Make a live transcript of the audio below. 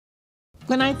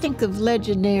When I think of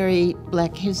legendary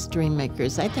Black history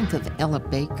makers, I think of Ella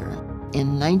Baker.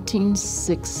 In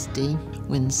 1960,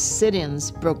 when sit-ins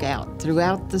broke out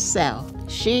throughout the South,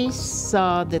 she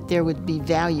saw that there would be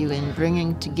value in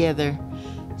bringing together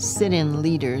sit-in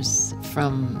leaders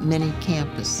from many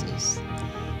campuses.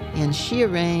 And she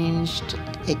arranged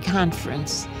a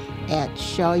conference at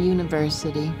Shaw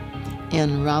University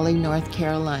in Raleigh, North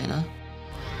Carolina.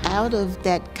 Out of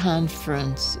that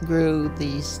conference grew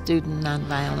the Student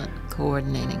Nonviolent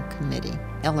Coordinating Committee.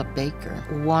 Ella Baker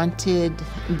wanted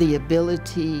the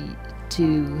ability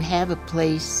to have a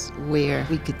place where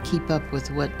we could keep up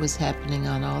with what was happening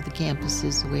on all the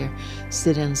campuses where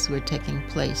sit-ins were taking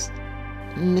place.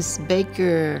 Miss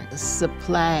Baker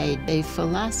supplied a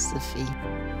philosophy.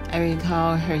 I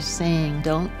recall her saying,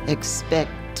 "Don't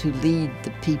expect to lead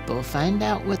the people. Find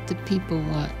out what the people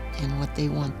want and what they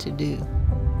want to do."